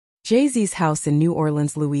Jay-Z's house in New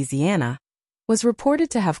Orleans, Louisiana, was reported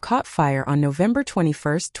to have caught fire on November 21,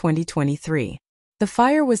 2023. The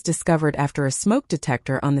fire was discovered after a smoke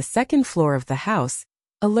detector on the second floor of the house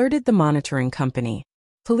alerted the monitoring company.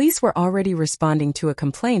 Police were already responding to a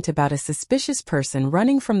complaint about a suspicious person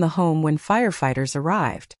running from the home when firefighters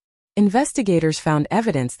arrived. Investigators found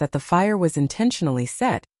evidence that the fire was intentionally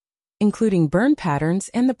set, including burn patterns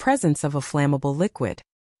and the presence of a flammable liquid.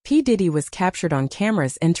 P Diddy was captured on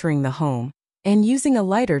cameras entering the home and using a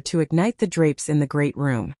lighter to ignite the drapes in the great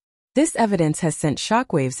room. This evidence has sent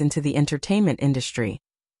shockwaves into the entertainment industry.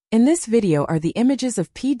 In this video are the images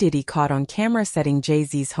of P Diddy caught on camera setting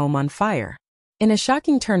Jay-Z's home on fire. In a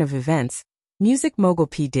shocking turn of events, music mogul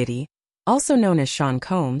P Diddy, also known as Sean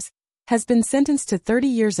Combs, has been sentenced to 30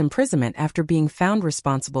 years imprisonment after being found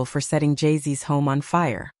responsible for setting Jay-Z's home on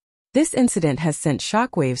fire. This incident has sent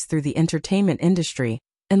shockwaves through the entertainment industry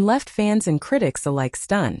and left fans and critics alike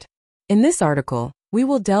stunned. In this article, we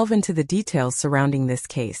will delve into the details surrounding this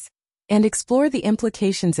case and explore the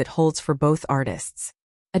implications it holds for both artists.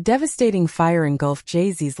 A devastating fire engulfed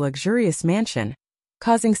Jay-Z's luxurious mansion,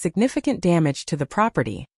 causing significant damage to the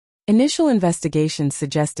property. Initial investigations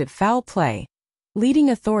suggested foul play, leading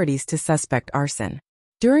authorities to suspect arson.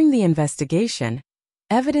 During the investigation,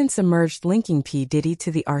 evidence emerged linking P Diddy to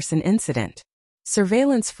the arson incident.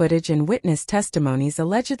 Surveillance footage and witness testimonies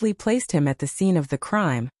allegedly placed him at the scene of the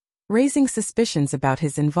crime, raising suspicions about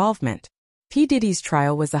his involvement. P Diddy's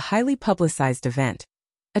trial was a highly publicized event,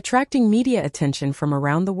 attracting media attention from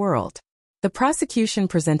around the world. The prosecution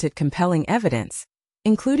presented compelling evidence,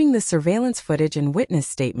 including the surveillance footage and witness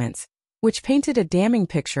statements, which painted a damning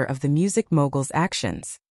picture of the music mogul's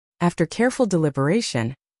actions. After careful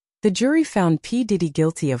deliberation, the jury found P Diddy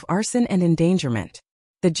guilty of arson and endangerment.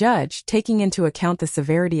 The judge, taking into account the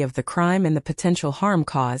severity of the crime and the potential harm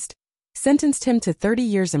caused, sentenced him to 30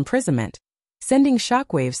 years imprisonment, sending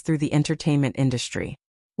shockwaves through the entertainment industry.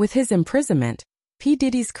 With his imprisonment, P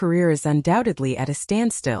Diddy's career is undoubtedly at a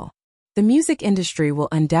standstill. The music industry will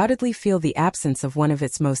undoubtedly feel the absence of one of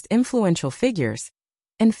its most influential figures,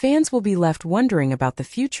 and fans will be left wondering about the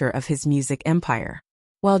future of his music empire.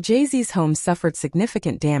 While Jay-Z's home suffered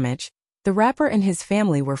significant damage, the rapper and his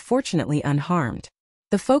family were fortunately unharmed.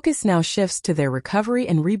 The focus now shifts to their recovery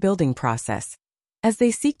and rebuilding process, as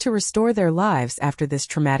they seek to restore their lives after this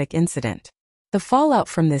traumatic incident. The fallout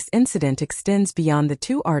from this incident extends beyond the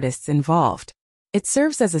two artists involved. It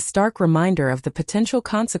serves as a stark reminder of the potential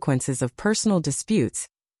consequences of personal disputes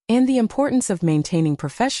and the importance of maintaining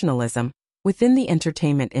professionalism within the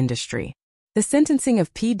entertainment industry. The sentencing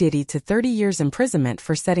of P Diddy to 30 years imprisonment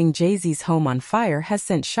for setting Jay-Z's home on fire has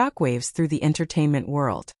sent shockwaves through the entertainment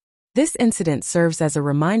world. This incident serves as a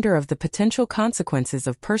reminder of the potential consequences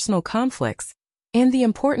of personal conflicts and the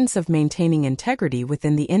importance of maintaining integrity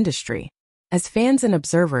within the industry. As fans and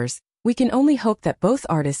observers, we can only hope that both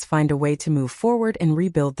artists find a way to move forward and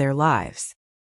rebuild their lives.